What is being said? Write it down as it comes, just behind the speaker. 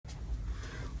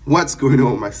What's going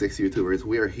on, my sexy YouTubers?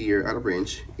 We are here at a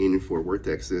range in Fort Worth,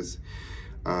 Texas,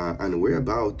 and we're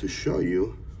about to show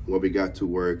you what we got to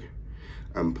work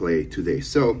and play today.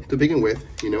 So to begin with,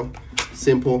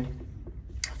 simple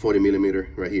 40 millimeter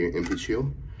right here MP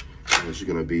shield, which is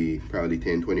gonna be probably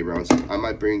 10-20 rounds. I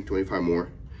might bring 25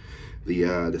 more.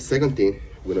 The second thing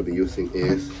we're gonna be using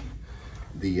is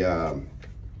the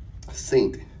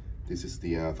Saint. This is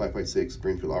the 5.56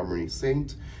 Springfield Armory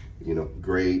Saint.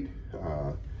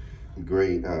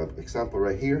 Great example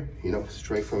right here.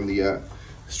 Straight from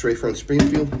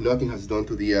Springfield. Nothing has done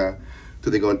to the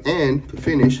gun. And to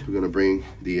finish, we're gonna bring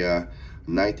the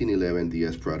 1911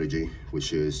 DS Prodigy,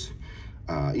 which is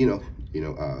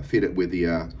fitted with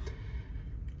the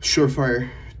Surefire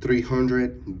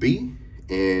 300B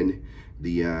and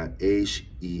the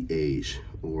HEH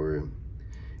or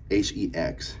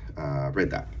HEX red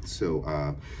dot. So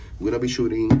we're gonna be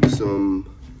shooting some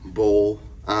ball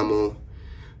ammo,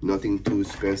 nothing too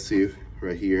expensive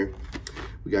right here.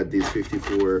 We got these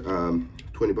 54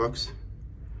 20 bucks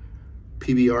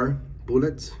PBR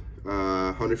bullets,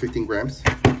 115 grams.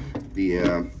 The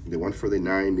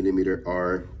 149 millimeter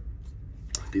are,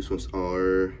 these ones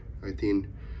are, I think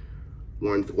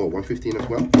 115 as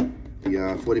well.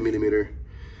 The 40 millimeter,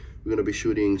 we're gonna be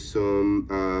shooting some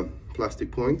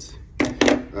plastic points,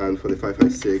 and for the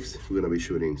 5.56 we're gonna be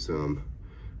shooting some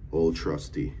old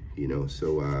trusty.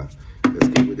 So let's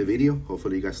get with the video.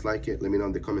 Hopefully you guys like it. Let me know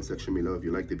in the comment section below if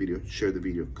you like the video. Share the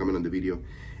video, comment on the video,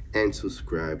 and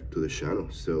subscribe to the channel.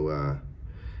 So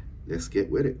let's get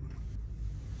with it.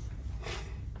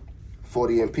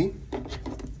 40 MP,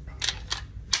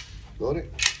 load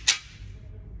it.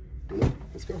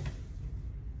 Let's go.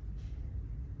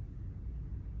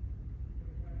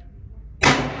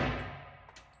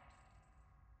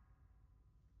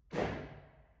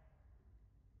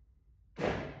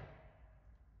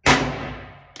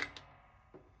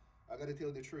 I gotta tell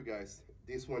you the truth, guys.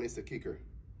 This one is the kicker.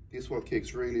 This one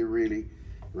kicks really, really,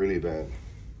 really bad.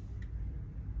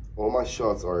 All my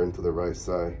shots are into the right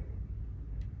side.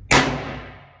 Like,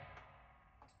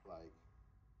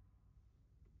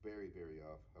 very, very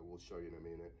off. I will show you in a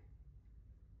minute.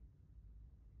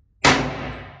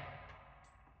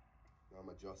 Now I'm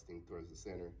adjusting towards the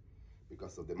center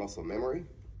because of the muscle memory.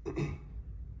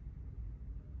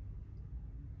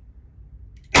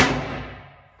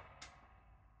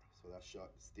 So that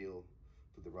shot still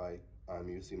to the right. I'm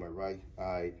using my right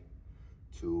eye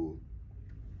to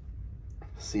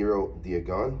zero the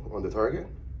gun on the target.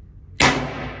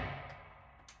 That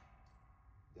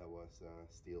was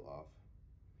still off.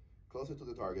 Closer to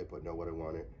the target, but not what I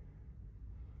wanted.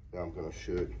 Now I'm gonna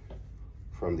shoot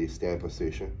from the stand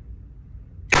position.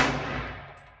 And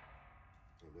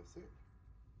that's it.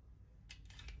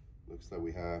 Looks like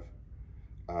we have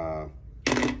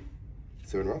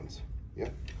 7 rounds. Yeah.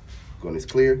 Gun is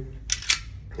clear.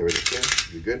 Everything's clear.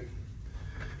 You're good.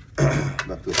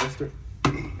 Back to the holster.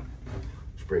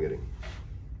 Just bring it in.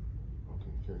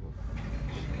 Okay, carry on.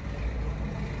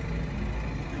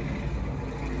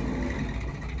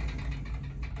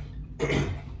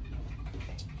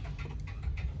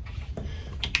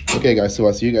 Okay, guys. So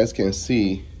as you guys can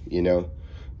see,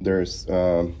 there's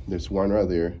one right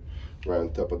there, right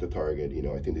on top of the target.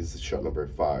 I think this is shot number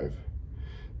 5.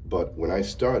 But when I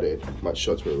started, my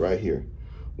shots were right here.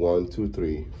 1, 2,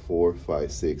 3, 4,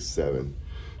 5, 6, 7.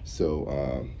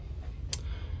 So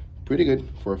pretty good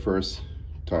for a first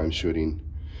time shooting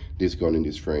this gun in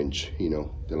this range.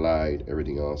 The light,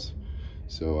 everything else.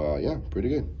 So yeah, pretty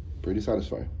good, pretty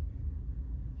satisfied.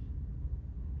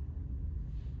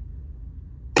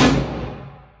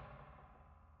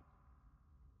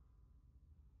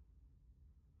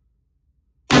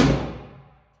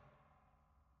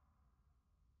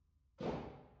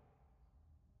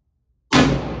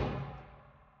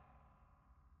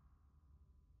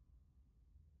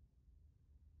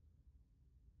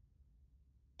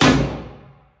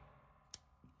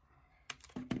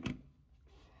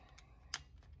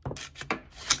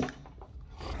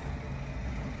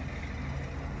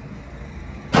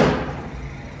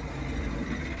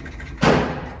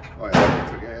 Oh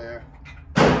yeah,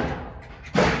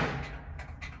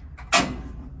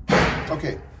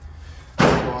 okay, so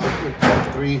I put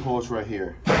 3 holes right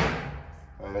here.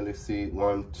 Let's see,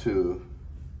 1, 2.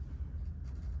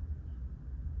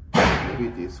 Maybe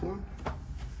this one.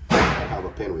 I have a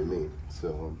pen with me,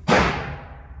 so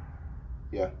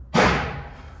yeah.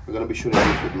 We're gonna be shooting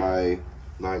this with my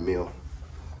 9mm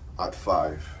at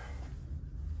 5.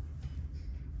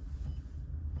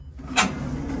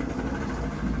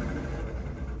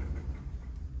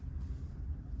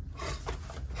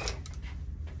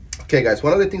 Okay guys,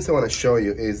 one of the things I want to show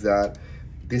you is that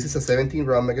This is a 17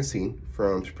 round magazine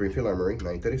from Springfield Armory,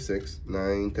 936,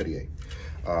 938,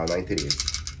 938.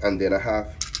 And then I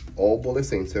have all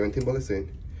bullets in, 17 bullets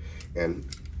in. And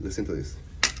listen to this.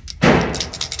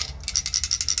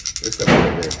 There's a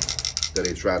bullet there that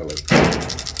is rattling.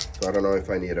 So I don't know if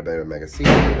I need a better magazine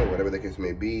or whatever the case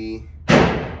may be.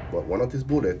 But one of these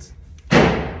bullets,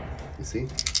 you see?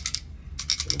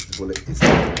 This bullet is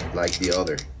like the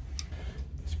other.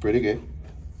 It's pretty good,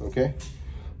 okay?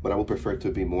 But I would prefer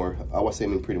to be more, I was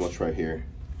aiming pretty much right here.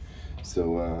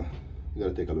 So you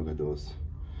gotta take a look at those.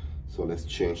 So let's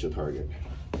change the target.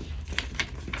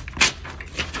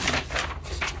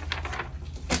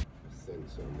 Send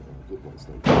some good ones.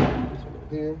 This one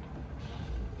over here.